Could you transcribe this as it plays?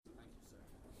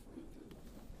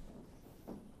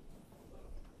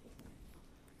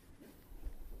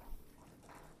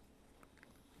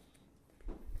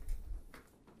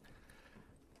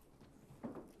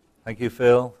Thank you,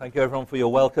 Phil. Thank you, everyone, for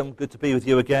your welcome. Good to be with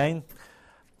you again.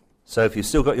 So if you've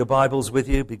still got your Bibles with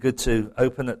you, it'd be good to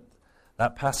open at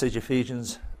that passage,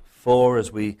 Ephesians 4,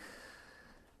 as we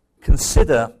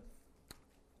consider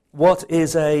what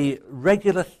is a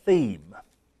regular theme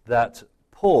that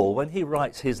Paul, when he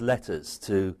writes his letters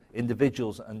to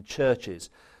individuals and churches,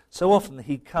 so often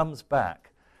he comes back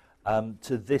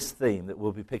to this theme that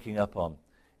we'll be picking up on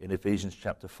in Ephesians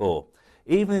chapter 4.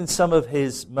 Even in some of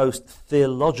his most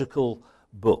theological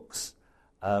books,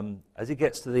 as he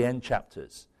gets to the end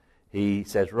chapters, he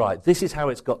says, right, this is how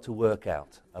it's got to work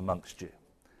out amongst you.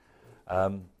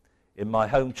 In my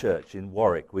home church in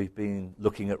Warwick, we've been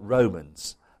looking at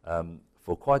Romans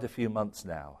for quite a few months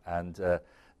now, and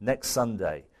next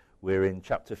Sunday we're in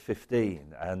chapter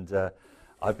 15, and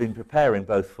I've been preparing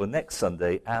both for next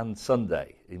Sunday and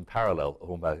Sunday in parallel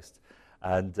almost,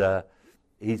 and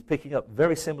he's picking up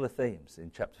very similar themes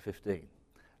in chapter 15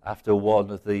 after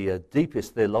one of the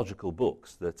deepest theological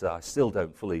books that I still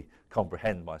don't fully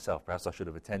comprehend myself. Perhaps I should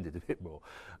have attended a bit more.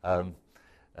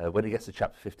 When he gets to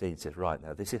chapter 15, he says, right,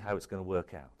 now this is how it's going to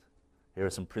work out. Here are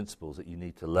some principles that you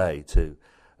need to lay to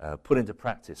put into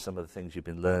practice some of the things you've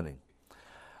been learning.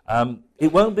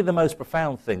 It won't be the most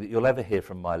profound thing that you'll ever hear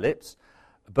from my lips,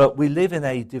 but we live in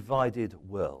a divided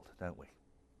world, don't we?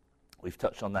 We've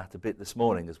touched on that a bit this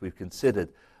morning as we've considered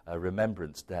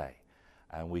Remembrance Day.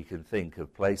 And we can think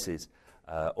of places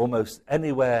almost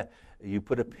anywhere you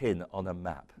put a pin on a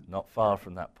map. Not far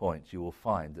from that point, you will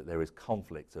find that there is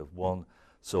conflict of one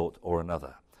sort or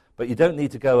another. But you don't need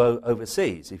to go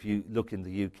overseas. If you look in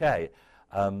the UK,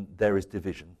 there is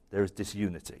division, there is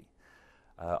disunity.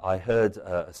 I heard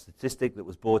a statistic that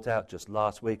was brought out just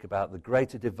last week about the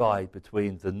greater divide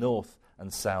between the north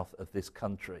and south of this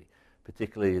country,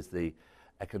 particularly as the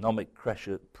economic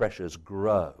pressures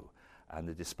grow and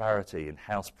the disparity in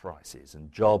house prices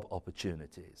and job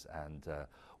opportunities and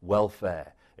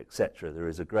welfare, etc. There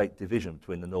is a great division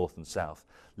between the north and south.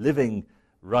 Living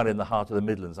right in the heart of the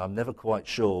Midlands, I'm never quite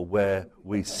sure where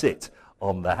we sit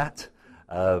on that,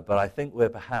 but I think we're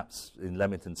perhaps in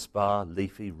Leamington Spa,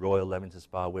 leafy, Royal Leamington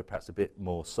Spa, we're perhaps a bit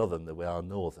more southern than we are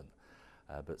northern.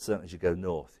 But certainly as you go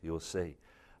north, you'll see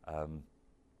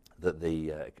that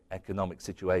the economic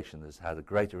situation has had a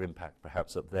greater impact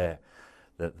perhaps up there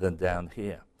than down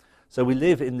here. So we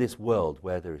live in this world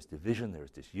where there is division, there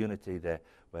is disunity,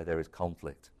 where there is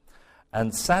conflict.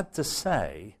 And sad to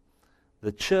say,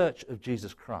 the Church of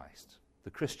Jesus Christ, the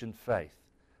Christian faith,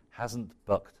 hasn't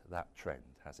bucked that trend,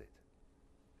 has it?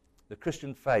 The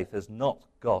Christian faith has not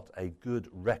got a good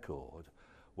record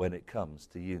when it comes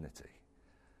to unity.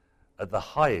 At the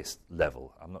highest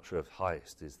level, I'm not sure if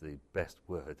highest is the best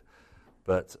word,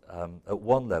 but at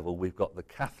one level we've got the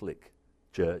Catholic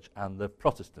Church and the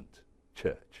Protestant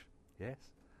Church, yes?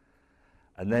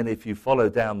 And then if you follow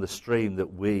down the stream that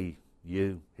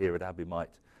you here at Abbey might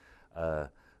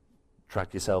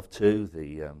track yourself to,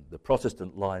 the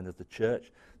Protestant line of the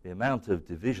church, the amount of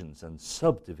divisions and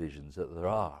subdivisions that there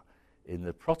are in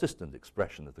the Protestant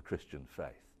expression of the Christian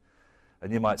faith.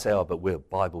 And you might say, oh, but we're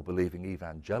Bible-believing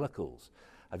evangelicals.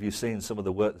 Have you seen some of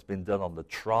the work that's been done on the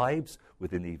tribes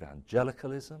within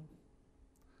evangelicalism?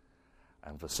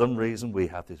 And for some reason, we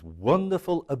have this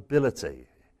wonderful ability,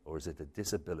 or is it a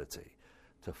disability,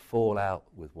 to fall out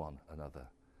with one another.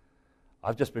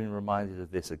 I've just been reminded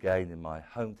of this again in my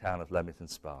hometown of Leamington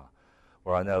Spa,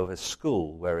 where I know of a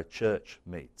school where a church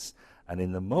meets. And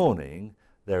in the morning,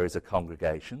 there is a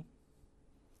congregation.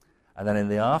 And then in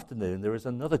the afternoon, there is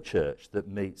another church that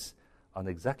meets on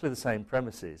exactly the same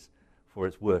premises for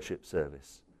its worship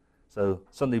service. So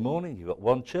Sunday morning, you've got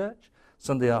one church.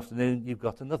 Sunday afternoon, you've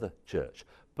got another church.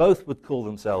 Both would call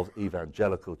themselves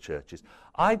evangelical churches.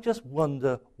 I just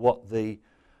wonder what the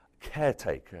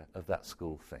caretaker of that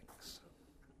school thinks.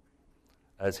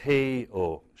 As he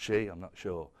or she, I'm not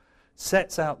sure,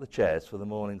 sets out the chairs for the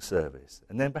morning service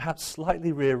and then perhaps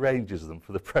slightly rearranges them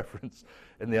for the preference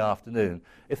in the afternoon.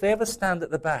 If they ever stand at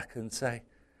the back and say,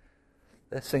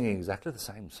 they're singing exactly the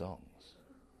same songs.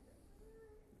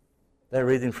 They're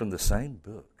reading from the same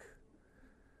book.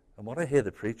 And what I hear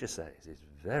the preacher say is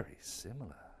very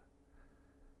similar.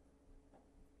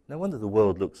 No wonder the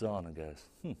world looks on and goes,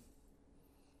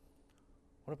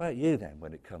 what about you then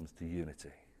when it comes to unity?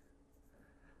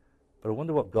 But I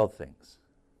wonder what God thinks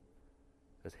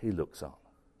as he looks on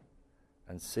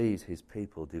and sees his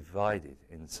people divided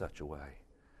in such a way.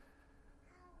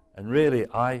 And really,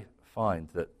 I find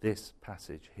that this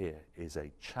passage here is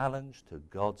a challenge to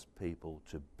God's people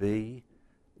to be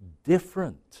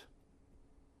different,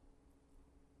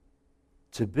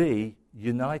 to be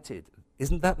united.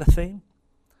 Isn't that the theme?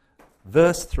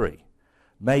 Verse 3,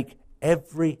 make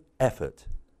every effort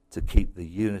to keep the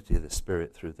unity of the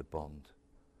Spirit through the bond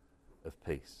of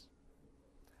peace.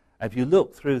 And if you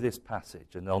look through this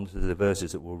passage and onto the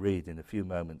verses that we'll read in a few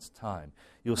moments' time,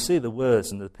 you'll see the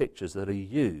words and the pictures that are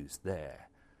used there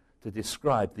to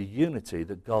describe the unity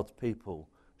that God's people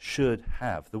should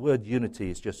have. The word unity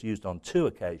is just used on 2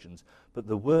 occasions, but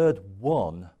the word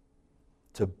one,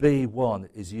 to be one,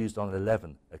 is used on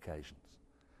 11 occasions.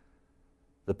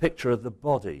 The picture of the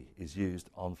body is used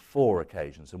on 4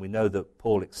 occasions, and we know that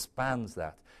Paul expands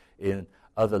that in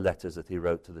other letters that he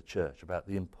wrote to the church about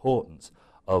the importance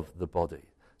of the body.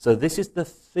 So this is the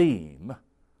theme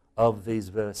of these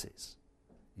verses: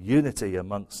 unity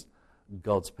amongst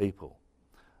God's people.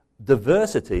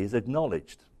 Diversity is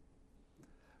acknowledged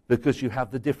because you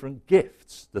have the different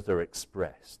gifts that are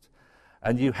expressed,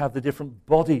 and you have the different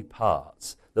body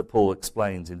parts that Paul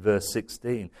explains in verse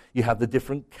 16. You have the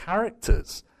different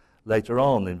characters later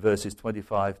on in verses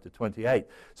 25 to 28.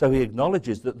 So he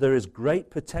acknowledges that there is great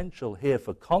potential here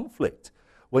for conflict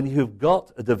when you've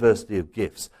got a diversity of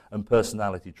gifts and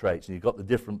personality traits, and you've got the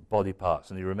different body parts.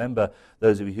 And you remember,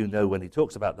 those of you who know, when he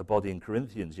talks about the body in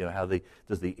Corinthians, you know, how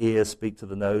does the ear speak to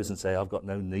the nose and say, I've got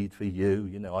no need for you,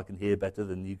 you know, I can hear better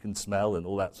than you can smell, and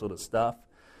all that sort of stuff.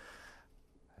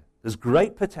 There's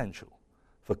great potential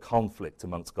for conflict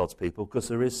amongst God's people because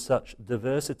there is such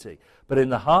diversity. But in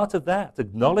the heart of that,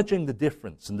 acknowledging the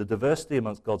difference and the diversity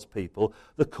amongst God's people,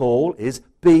 the call is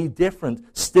be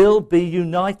different, still be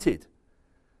united,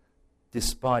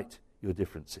 despite your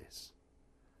differences.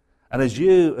 And as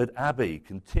you at Abbey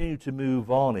continue to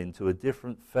move on into a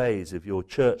different phase of your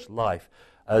church life,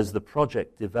 as the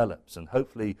project develops, and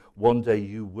hopefully one day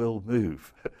you will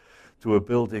move to a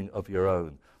building of your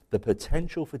own, the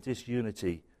potential for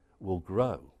disunity will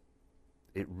grow.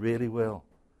 It really will.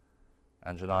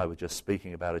 Angela and I were just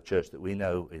speaking about a church that we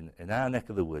know in our neck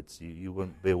of the woods. You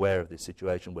wouldn't be aware of this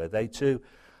situation, where they too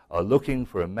are looking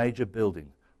for a major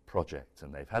building project,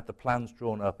 and they've had the plans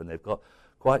drawn up, and they've got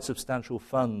quite substantial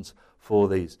funds for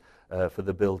these for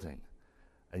the building.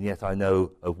 And yet I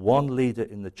know of one leader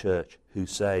in the church who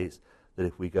says that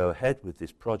if we go ahead with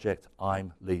this project,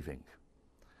 I'm leaving.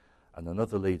 And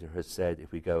another leader has said,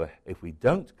 if we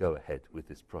don't go ahead with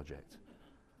this project,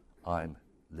 I'm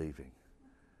leaving.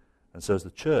 And so as the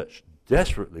church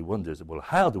desperately wonders, well,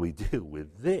 how do we deal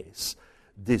with this?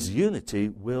 Disunity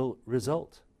will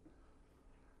result.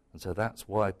 And so that's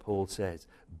why Paul says,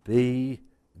 be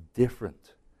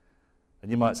different. And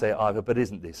you might say, Ivor, but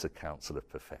isn't this a counsel of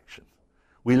perfection?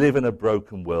 We live in a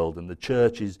broken world, and the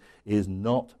church is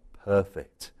not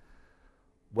perfect.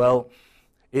 Well,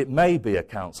 it may be a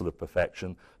counsel of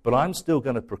perfection, but I'm still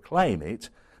going to proclaim it,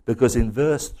 because in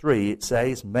verse 3 it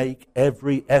says, make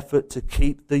every effort to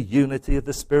keep the unity of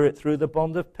the Spirit through the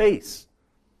bond of peace.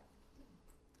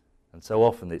 And so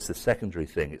often it's the secondary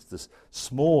thing, it's the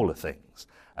smaller things.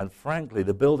 And frankly,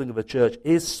 the building of a church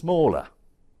is smaller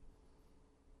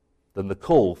than the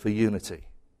call for unity.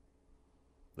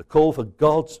 The call for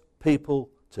God's people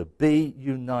to be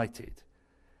united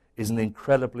is an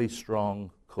incredibly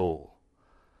strong call.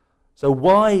 So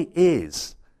why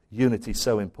is unity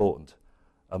so important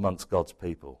amongst God's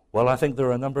people? Well, I think there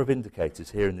are a number of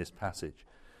indicators here in this passage.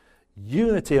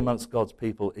 Unity amongst God's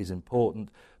people is important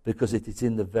because it is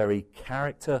in the very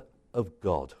character of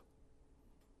God.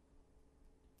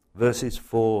 Verses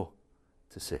 4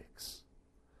 to 6.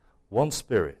 One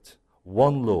Spirit,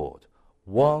 one Lord,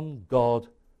 one God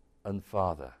and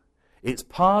Father. It's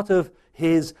part of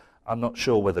his, I'm not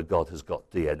sure whether God has got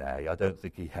DNA, I don't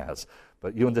think he has,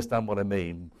 but you understand what I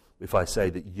mean if I say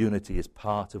that unity is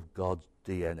part of God's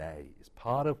DNA. It's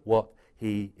part of what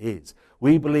he is.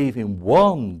 We believe in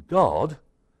one God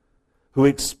who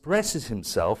expresses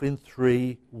himself in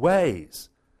 3 ways.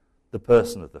 The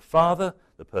person of the Father,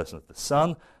 the person of the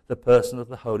Son, the person of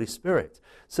the Holy Spirit.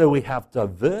 So we have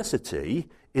diversity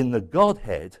in the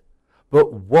Godhead,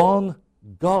 but one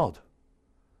God.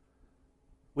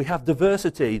 We have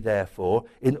diversity, therefore,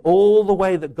 in all the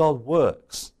way that God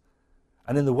works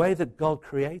and in the way that God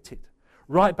created.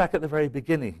 Right back at the very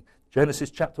beginning, Genesis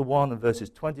chapter 1 and verses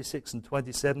 26 and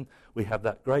 27, we have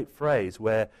that great phrase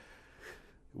where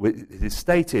it is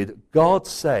stated, God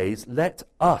says, let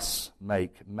us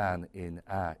make man in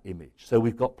our image. So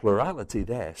we've got plurality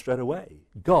there straight away.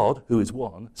 God, who is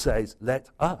one, says, let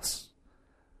us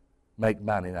make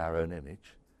man in our own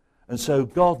image. And so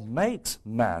God makes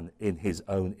man in his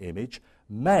own image,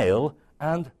 male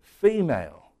and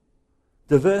female.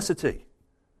 Diversity,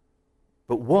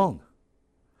 but one.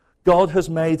 God has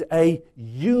made a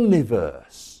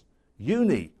universe.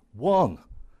 Uni, one.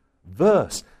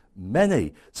 Verse,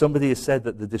 many. Somebody has said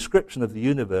that the description of the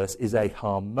universe is a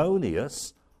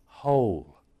harmonious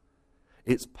whole.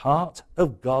 It's part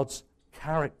of God's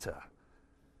character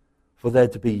for there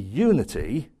to be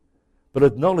unity, but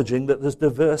acknowledging that there's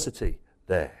diversity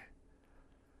there.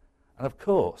 And of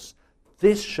course,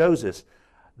 this shows us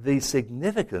the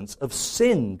significance of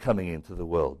sin coming into the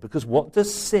world. Because what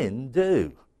does sin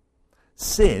do?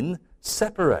 Sin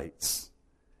separates.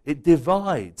 It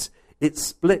divides. It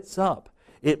splits up.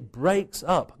 It breaks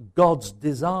up God's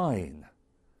design.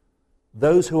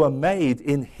 Those who are made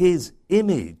in his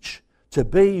image to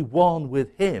be one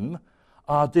with him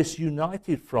are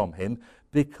disunited from him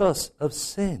because of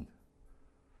sin.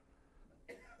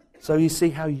 So you see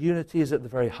how unity is at the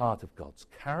very heart of God's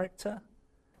character,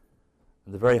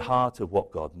 and the very heart of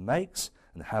what God makes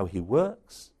and how he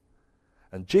works.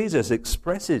 And Jesus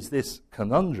expresses this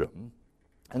conundrum,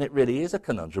 and it really is a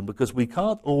conundrum because we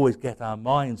can't always get our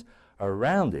minds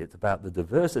around it about the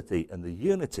diversity and the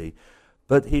unity,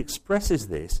 but he expresses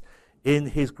this in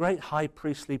his great high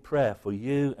priestly prayer for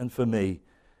you and for me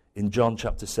in John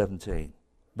chapter 17,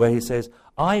 where he says,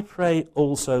 I pray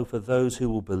also for those who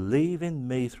will believe in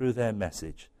me through their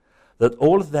message, that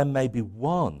all of them may be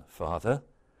one, Father,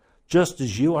 just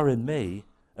as you are in me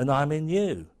and I'm in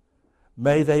you.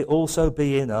 May they also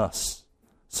be in us,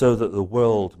 so that the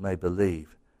world may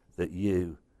believe that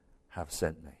you have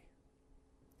sent me.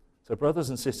 So brothers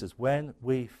and sisters, when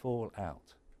we fall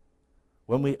out,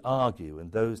 when we argue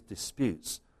and those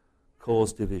disputes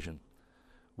cause division,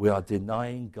 we are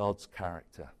denying God's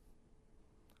character.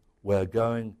 We're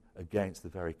going against the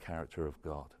very character of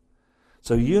God.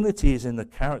 So unity is in the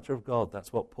character of God.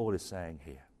 That's what Paul is saying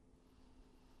here.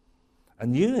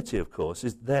 And unity, of course,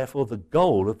 is therefore the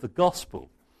goal of the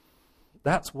gospel.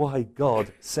 That's why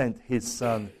God sent his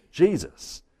son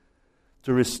Jesus,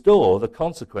 to restore the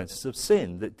consequences of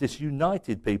sin that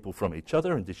disunited people from each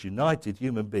other and disunited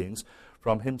human beings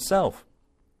from himself.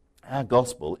 Our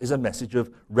gospel is a message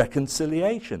of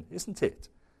reconciliation, isn't it?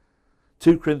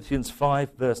 2 Corinthians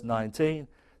 5 verse 19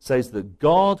 says that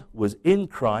God was in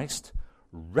Christ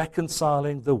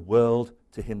reconciling the world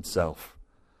to himself.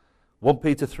 1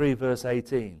 Peter 3 verse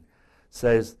 18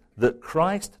 says that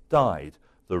Christ died,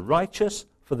 the righteous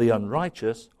for the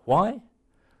unrighteous. Why?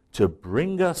 To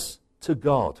bring us to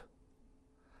God.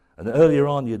 And earlier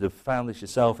on you'd have found this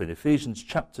yourself in Ephesians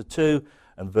chapter 2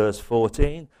 and verse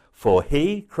 14. For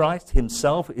he, Christ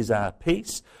himself, is our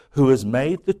peace, who has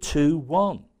made the two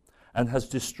one, and has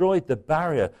destroyed the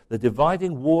barrier, the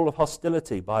dividing wall of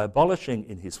hostility, by abolishing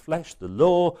in his flesh the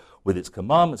law with its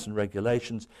commandments and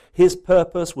regulations. His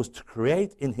purpose was to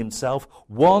create in himself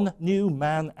one new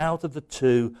man out of the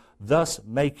two, thus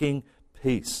making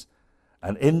peace,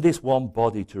 and in this one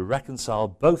body to reconcile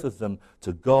both of them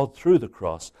to God through the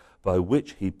cross, by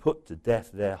which he put to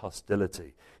death their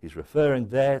hostility. He's referring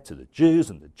there to the Jews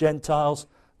and the Gentiles.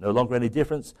 No longer any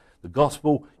difference. The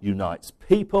gospel unites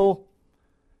people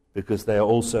because they are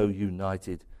also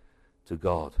united to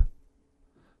God.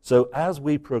 So as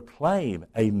we proclaim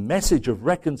a message of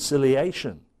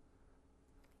reconciliation,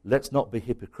 let's not be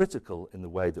hypocritical in the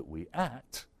way that we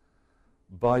act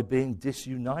by being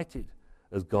disunited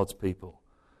as God's people.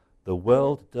 The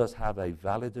world does have a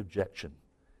valid objection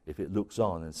if it looks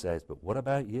on and says, but what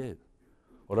about you?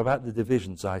 What about the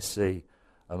divisions I see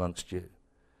amongst you?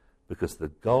 Because the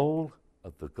goal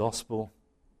of the gospel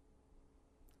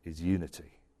is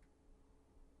unity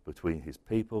between his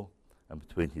people and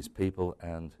between his people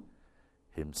and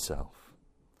himself.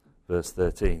 Verse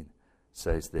 13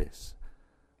 says this,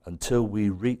 until we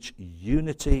reach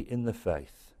unity in the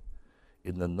faith,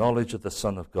 in the knowledge of the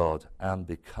Son of God, and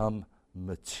become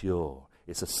mature.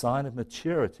 It's a sign of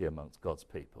maturity amongst God's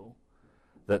people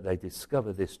that they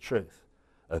discover this truth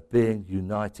of being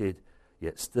united,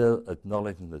 yet still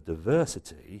acknowledging the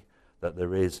diversity that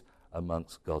there is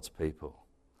amongst God's people.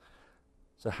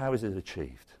 So how is it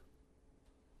achieved?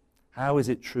 How is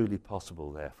it truly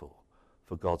possible, therefore,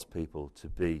 for God's people to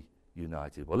be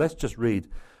united? Well, let's just read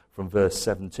from verse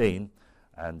 17,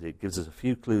 and it gives us a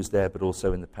few clues there, but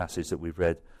also in the passage that we've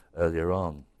read earlier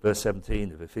on. Verse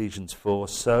 17 of Ephesians 4,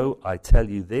 so I tell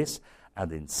you this,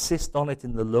 and insist on it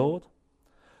in the Lord,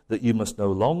 that you must no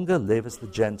longer live as the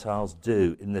Gentiles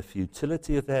do, in the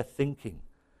futility of their thinking.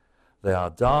 They are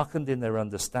darkened in their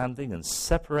understanding and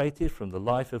separated from the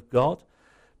life of God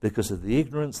because of the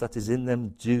ignorance that is in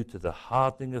them due to the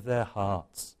hardening of their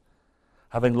hearts.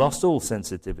 Having lost all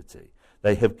sensitivity,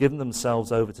 they have given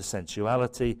themselves over to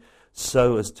sensuality,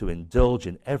 so as to indulge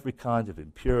in every kind of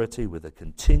impurity with a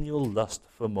continual lust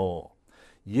for more.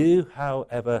 You,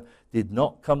 however, did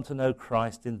not come to know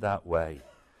Christ in that way.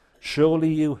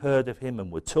 Surely you heard of him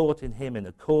and were taught in him in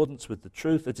accordance with the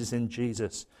truth that is in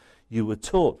Jesus. You were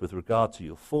taught with regard to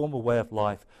your former way of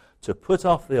life to put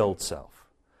off the old self,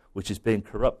 which is being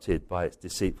corrupted by its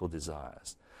deceitful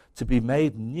desires, to be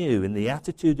made new in the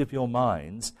attitude of your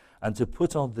minds, and to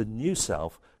put on the new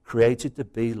self, created to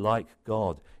be like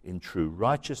God in true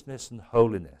righteousness and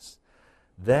holiness.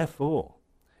 Therefore,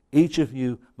 each of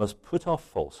you must put off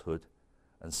falsehood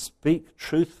and speak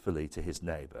truthfully to his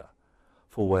neighbor,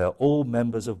 for we are all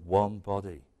members of one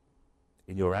body.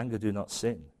 In your anger do not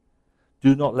sin.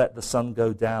 Do not let the sun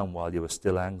go down while you are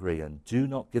still angry, and do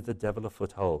not give the devil a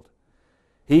foothold.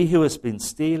 He who has been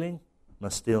stealing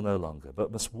must steal no longer,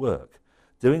 but must work,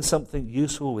 doing something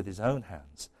useful with his own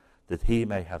hands, that he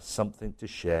may have something to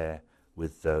share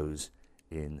with those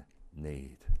in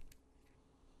need.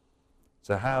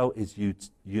 So how is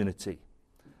unity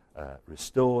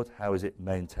restored? How is it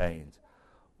maintained?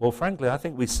 Well, frankly, I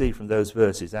think we see from those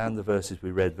verses and the verses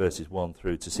we read, verses 1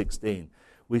 through to 16,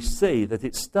 we see that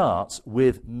it starts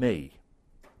with me.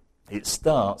 It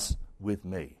starts with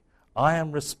me. I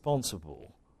am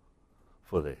responsible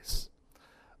for this.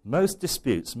 Most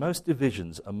disputes, most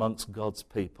divisions amongst God's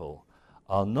people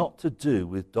are not to do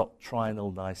with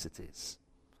doctrinal niceties.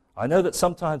 I know that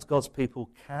sometimes God's people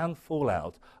can fall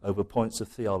out over points of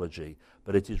theology,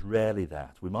 but it is rarely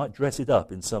that. We might dress it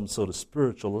up in some sort of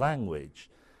spiritual language,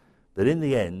 but in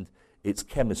the end, it's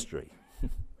chemistry.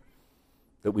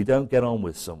 That we don't get on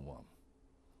with someone.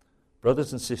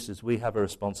 Brothers and sisters, we have a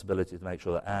responsibility to make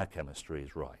sure that our chemistry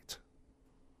is right.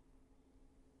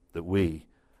 That we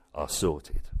are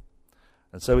sorted.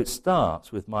 And so it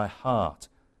starts with my heart,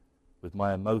 with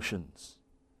my emotions.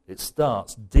 It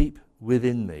starts deep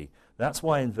within me. That's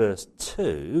why in verse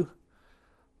 2,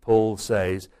 Paul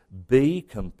says, be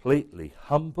completely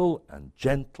humble and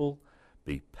gentle,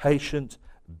 be patient,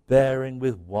 bearing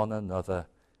with one another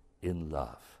in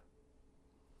love.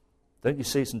 Don't you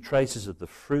see some traces of the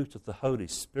fruit of the Holy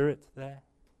Spirit there?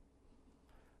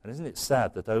 And isn't it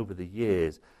sad that over the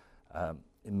years,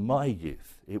 in my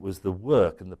youth, it was the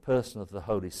work and the person of the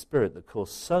Holy Spirit that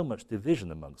caused so much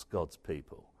division amongst God's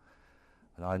people.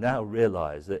 And I now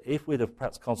realize that if we'd have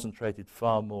perhaps concentrated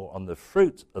far more on the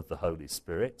fruit of the Holy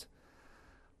Spirit,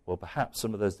 well, perhaps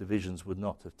some of those divisions would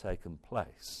not have taken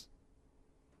place.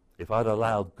 If I'd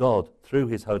allowed God, through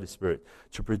his Holy Spirit,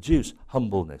 to produce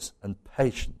humbleness and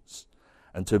patience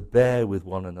and to bear with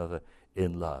one another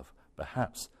in love,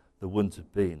 perhaps there wouldn't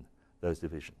have been those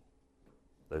divisions.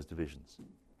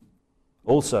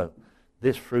 Also,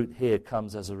 this fruit here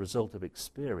comes as a result of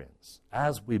experience.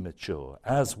 As we mature,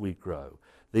 as we grow,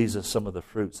 these are some of the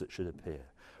fruits that should appear.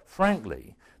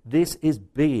 Frankly, this is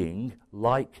being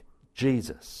like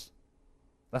Jesus.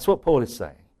 That's what Paul is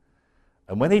saying.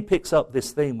 And when he picks up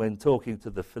this theme when talking to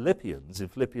the Philippians, in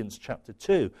Philippians chapter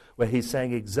 2, where he's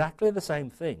saying exactly the same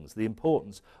things, the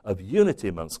importance of unity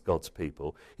amongst God's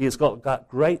people, he has got that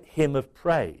great hymn of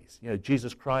praise. You know,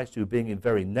 Jesus Christ, who being in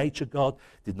very nature God,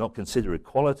 did not consider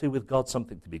equality with God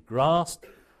something to be grasped,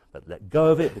 but let go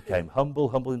of it, became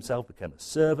humbled himself, became a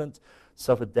servant,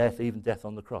 suffered death, even death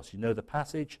on the cross. You know the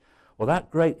passage? Well,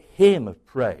 that great hymn of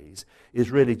praise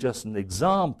is really just an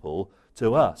example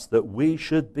to us that we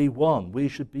should be one, we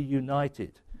should be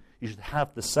united. You should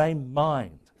have the same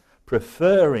mind,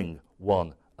 preferring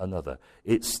one another.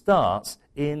 It starts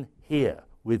in here,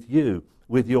 with you,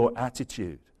 with your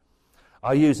attitude.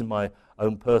 I use in my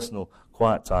own personal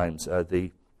quiet times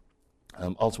the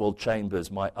Oswald Chambers,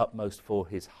 My Utmost for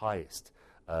His Highest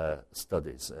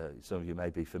studies. Some of you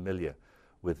may be familiar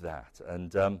with that.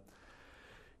 And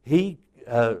he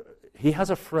has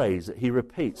a phrase that he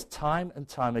repeats time and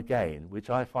time again, which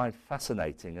I find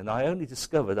fascinating, and I only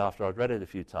discovered after I'd read it a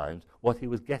few times what he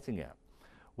was getting at.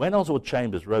 When Oswald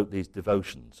Chambers wrote these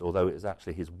devotions, although it was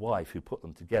actually his wife who put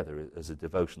them together as a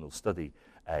devotional study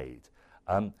aid,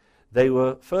 they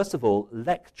were, first of all,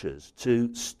 lectures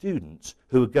to students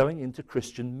who were going into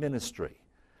Christian ministry.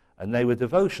 And they were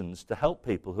devotions to help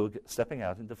people who were stepping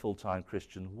out into full-time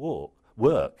Christian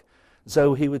work.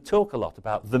 So he would talk a lot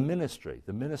about the ministry.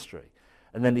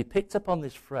 And then he picked up on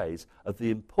this phrase of the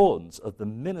importance of the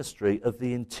ministry of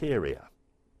the interior.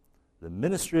 The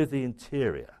ministry of the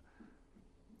interior.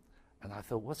 And I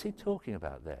thought, what's he talking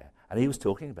about there? And he was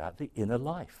talking about the inner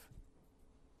life.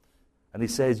 And he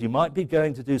says, you might be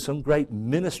going to do some great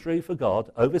ministry for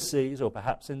God overseas or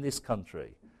perhaps in this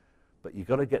country, but you've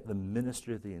got to get the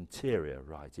ministry of the interior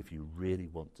right if you really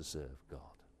want to serve God.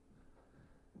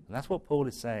 And that's what Paul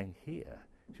is saying here.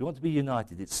 If you want to be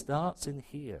united, it starts in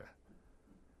here.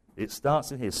 It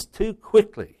starts in here. Too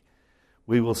quickly,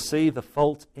 we will see the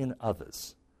fault in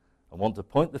others and want to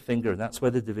point the finger, and that's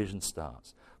where the division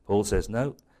starts. Paul says,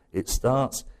 no, it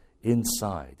starts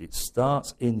inside. It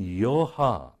starts in your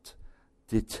heart.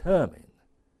 Determine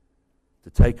to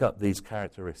take up these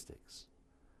characteristics.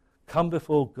 Come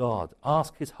before God.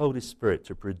 Ask his Holy Spirit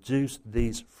to produce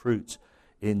these fruits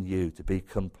in you, to be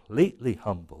completely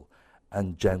humble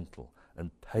and gentle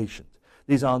and patient.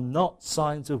 These are not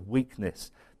signs of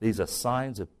weakness. These are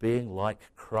signs of being like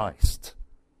Christ.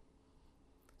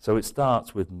 So it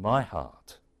starts with my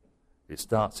heart. It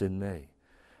starts in me.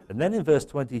 And then in verse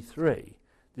 23,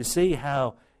 you see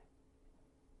how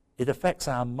it affects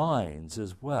our minds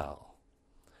as well.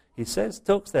 He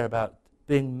talks there about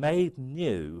being made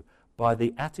new by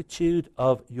the attitude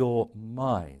of your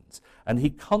minds. And he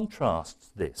contrasts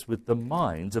this with the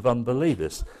minds of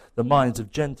unbelievers, the minds of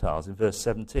Gentiles in verse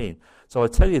 17. So I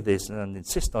tell you this, and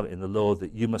insist on it in the Lord,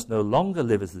 that you must no longer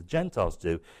live as the Gentiles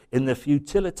do, in the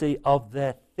futility of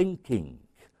their thinking.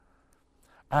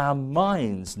 Our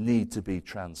minds need to be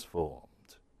transformed.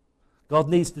 God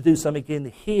needs to do something in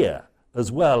here as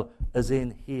well as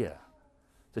in here,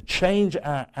 to change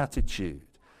our attitude.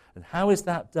 And how is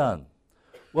that done?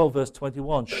 Well, verse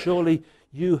 21, surely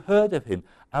you heard of him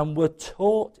and were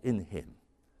taught in him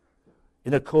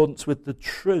in accordance with the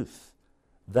truth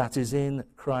that is in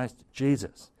Christ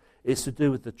Jesus. It's to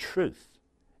do with the truth.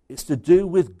 It's to do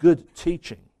with good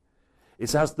teaching.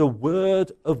 It's as the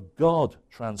word of God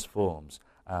transforms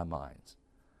our minds.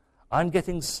 I'm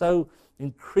getting so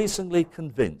increasingly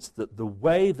convinced that the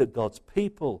way that God's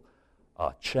people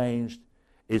are changed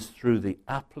is through the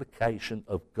application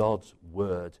of God's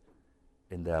word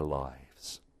in their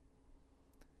lives.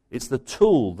 It's the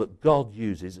tool that God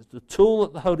uses, it's the tool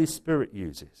that the Holy Spirit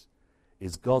uses,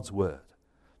 is God's word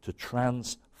to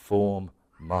transform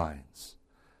minds.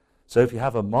 So if you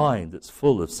have a mind that's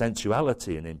full of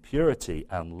sensuality and impurity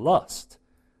and lust,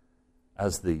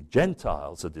 as the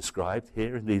Gentiles are described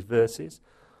here in these verses,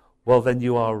 well, then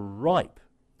you are ripe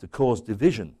to cause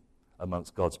division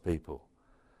amongst God's people.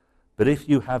 But if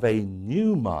you have a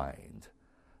new mind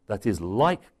that is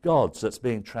like God's, that's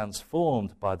being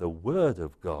transformed by the Word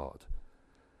of God,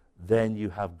 then you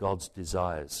have God's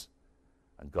desires,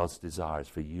 and God's desires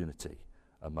for unity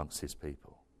amongst his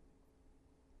people.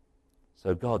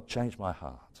 So God, change my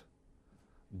heart.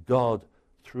 God,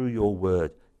 through your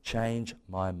Word, change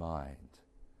my mind.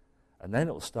 And then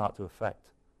it will start to affect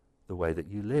the way that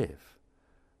you live.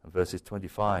 And verses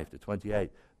 25 to 28,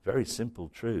 very simple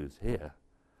truths here.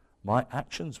 My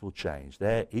actions will change.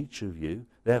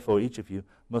 Therefore each of you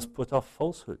must put off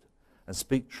falsehood and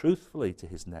speak truthfully to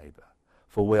his neighbor,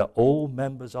 for we are all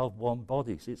members of one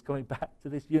body. See, it's going back to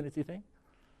this unity thing.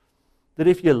 That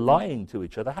if you're lying to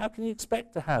each other, how can you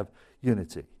expect to have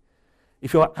unity?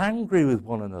 If you're angry with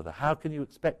one another, how can you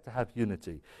expect to have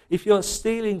unity? If you're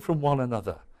stealing from one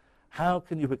another, how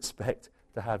can you expect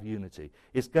to have unity?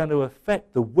 It's going to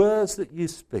affect the words that you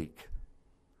speak.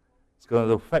 It's going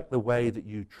to affect the way that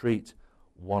you treat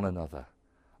one another.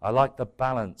 I like the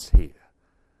balance here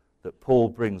that Paul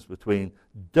brings between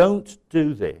don't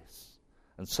do this,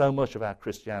 and so much of our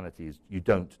Christianity is you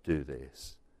don't do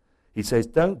this. He says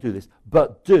don't do this,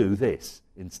 but do this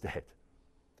instead.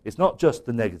 It's not just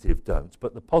the negative don'ts,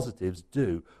 but the positives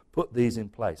do. Put these in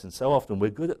place. And so often we're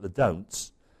good at the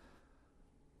don'ts,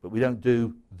 but we don't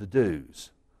do the do's.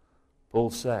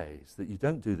 Paul says that you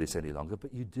don't do this any longer,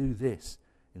 but you do this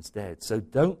instead. So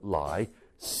don't lie,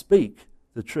 speak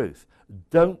the truth.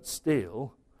 Don't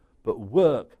steal, but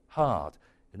work hard.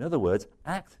 In other words,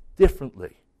 act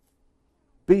differently.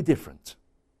 Be different.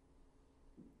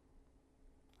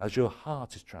 As your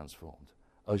heart is transformed,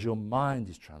 as your mind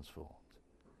is transformed,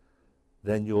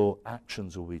 then your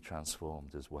actions will be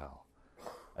transformed as well.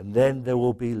 And then there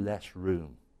will be less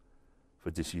room for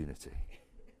disunity.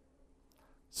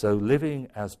 So living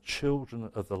as children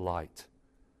of the light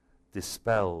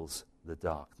dispels the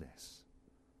darkness.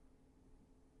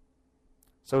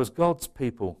 So as God's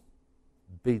people,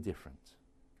 be different.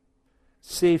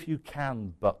 See if you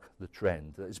can buck the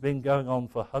trend that has been going on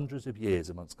for hundreds of years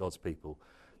amongst God's people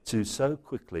to so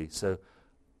quickly,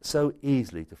 so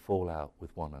easily to fall out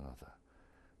with one another.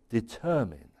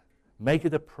 Determine, make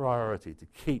it a priority to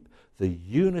keep the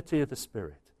unity of the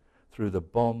Spirit through the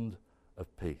bond of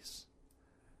peace.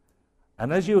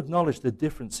 And as you acknowledge the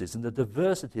differences and the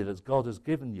diversity that God has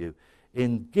given you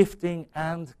in gifting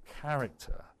and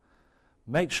character,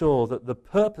 make sure that the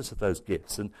purpose of those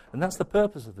gifts, and that's the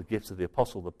purpose of the gifts of the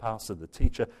apostle, the pastor, the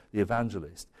teacher, the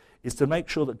evangelist, is to make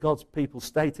sure that God's people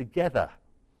stay together.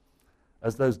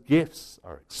 As those gifts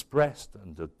are expressed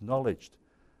and acknowledged,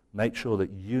 make sure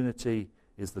that unity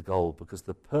is the goal, because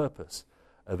the purpose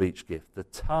of each gift, the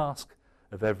task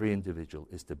of every individual,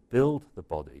 is to build the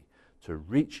body, to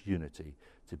reach unity,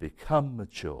 to become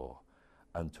mature,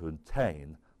 and to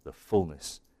attain the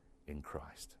fullness in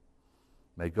Christ.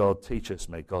 May God teach us,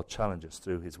 may God challenge us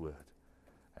through his word.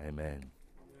 Amen.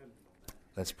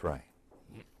 Let's pray.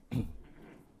 And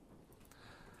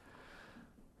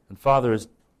Father,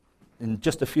 in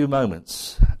just a few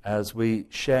moments, as we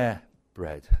share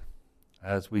bread,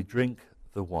 as we drink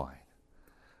the wine,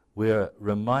 we are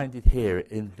reminded here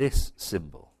in this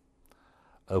symbol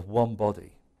of one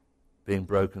body being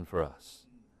broken for us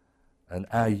and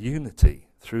our unity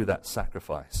through that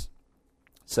sacrifice.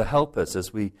 So help us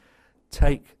as we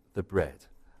take the bread,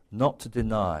 not to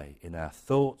deny in our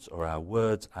thoughts or our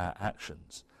words, our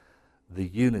actions, the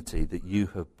unity that you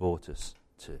have brought us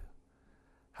to.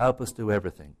 Help us do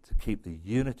everything to keep the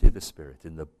unity of the Spirit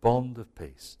in the bond of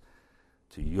peace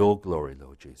to your glory,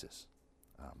 Lord Jesus.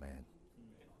 Amen.